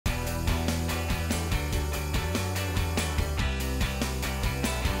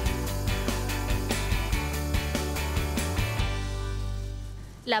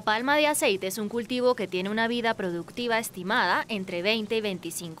La palma de aceite es un cultivo que tiene una vida productiva estimada entre 20 y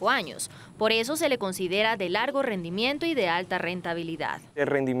 25 años. Por eso se le considera de largo rendimiento y de alta rentabilidad. El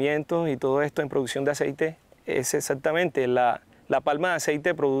rendimiento y todo esto en producción de aceite es exactamente, la palma de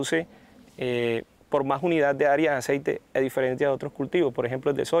aceite produce por más unidad de área de aceite a diferencia de otros cultivos, por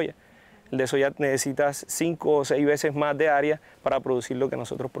ejemplo el de soya. El de soya necesitas 5 o 6 veces más de área para producir lo que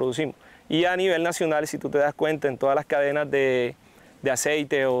nosotros producimos. Y a nivel nacional, si tú te das cuenta, en todas las cadenas de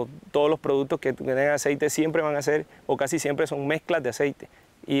aceite o todos los productos que tienen aceite siempre van a ser, o casi siempre son mezclas de aceite.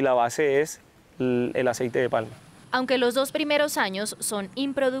 Y la base es el aceite de palma. Aunque los 2 primeros años son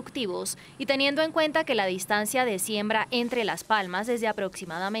improductivos y teniendo en cuenta que la distancia de siembra entre las palmas es de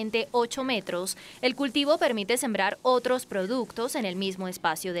aproximadamente 8 metros, el cultivo permite sembrar otros productos en el mismo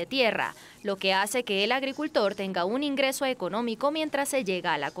espacio de tierra, lo que hace que el agricultor tenga un ingreso económico mientras se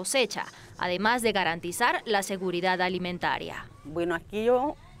llega a la cosecha, además de garantizar la seguridad alimentaria. Bueno, aquí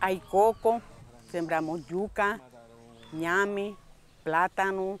hay coco, sembramos yuca, ñame,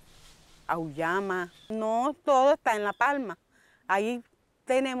 plátano, auyama. No todo está en la palma. Ahí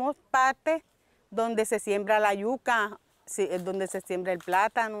tenemos partes donde se siembra la yuca, donde se siembra el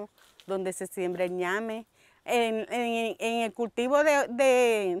plátano, donde se siembra el ñame. En el cultivo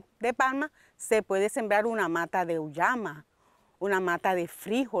de palma se puede sembrar una mata de auyama, una mata de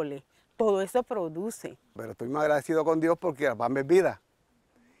frijoles. Todo eso produce. Pero estoy muy agradecido con Dios porque la palma es vida.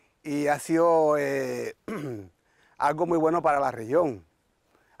 Y ha sido algo muy bueno para la región.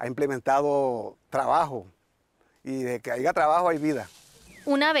 Ha implementado trabajo y de que haya trabajo hay vida.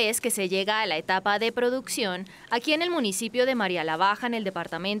 Una vez que se llega a la etapa de producción, aquí en el municipio de María la Baja, en el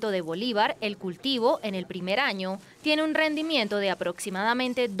departamento de Bolívar, el cultivo en el primer año tiene un rendimiento de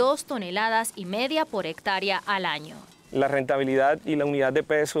aproximadamente 2,5 toneladas por hectárea al año. La rentabilidad y la unidad de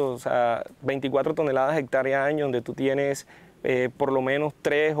peso, o sea, 24 toneladas hectárea año, donde tú tienes por lo menos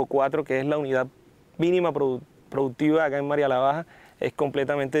 3 o 4, que es la unidad mínima productiva acá en María la Baja, es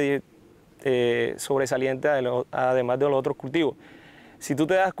completamente sobresaliente además de los otros cultivos. Si tú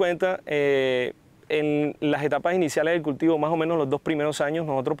te das cuenta, en las etapas iniciales del cultivo, más o menos los 2 primeros años,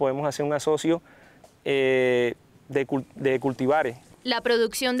 nosotros podemos hacer un asocio de cultivares. La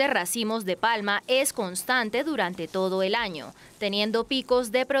producción de racimos de palma es constante durante todo el año, teniendo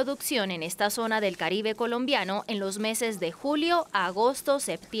picos de producción en esta zona del Caribe colombiano en los meses de julio, agosto,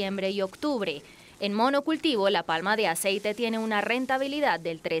 septiembre y octubre. En monocultivo, la palma de aceite tiene una rentabilidad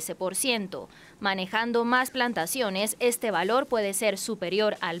del 13%. Manejando más plantaciones, este valor puede ser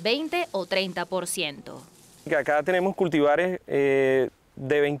superior al 20 o 30%. Acá tenemos cultivares de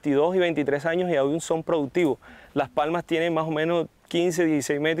 22 y 23 años y aún son productivos. Las palmas tienen más o menos 15,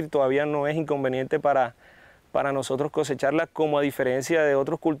 16 metros y todavía no es inconveniente para nosotros cosecharlas, como a diferencia de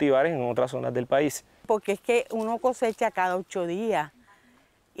otros cultivares en otras zonas del país. Porque es que uno cosecha cada 8 días.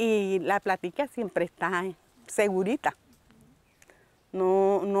 Y la platica siempre está segurita.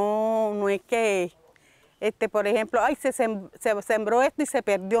 No es que, por ejemplo, ay, se sembró esto y se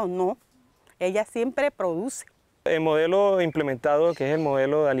perdió. No, ella siempre produce. El modelo implementado, que es el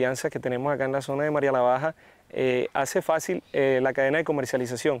modelo de alianza que tenemos acá en la zona de María la Baja, hace fácil la cadena de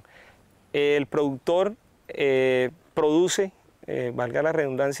comercialización. El productor produce, valga la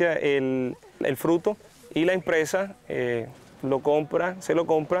redundancia, el fruto y la empresa se lo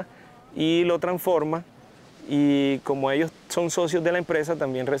compra y lo transforma, y como ellos son socios de la empresa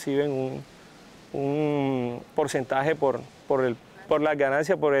también reciben un porcentaje por las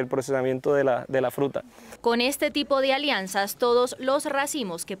ganancias, por el procesamiento de la fruta. Con este tipo de alianzas, todos los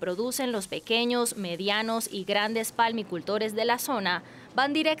racimos que producen los pequeños, medianos y grandes palmicultores de la zona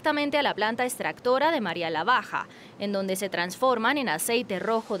van directamente a la planta extractora de María la Baja, en donde se transforman en aceite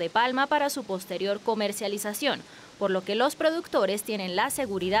rojo de palma para su posterior comercialización, por lo que los productores tienen la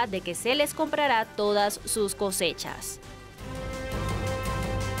seguridad de que se les comprará todas sus cosechas.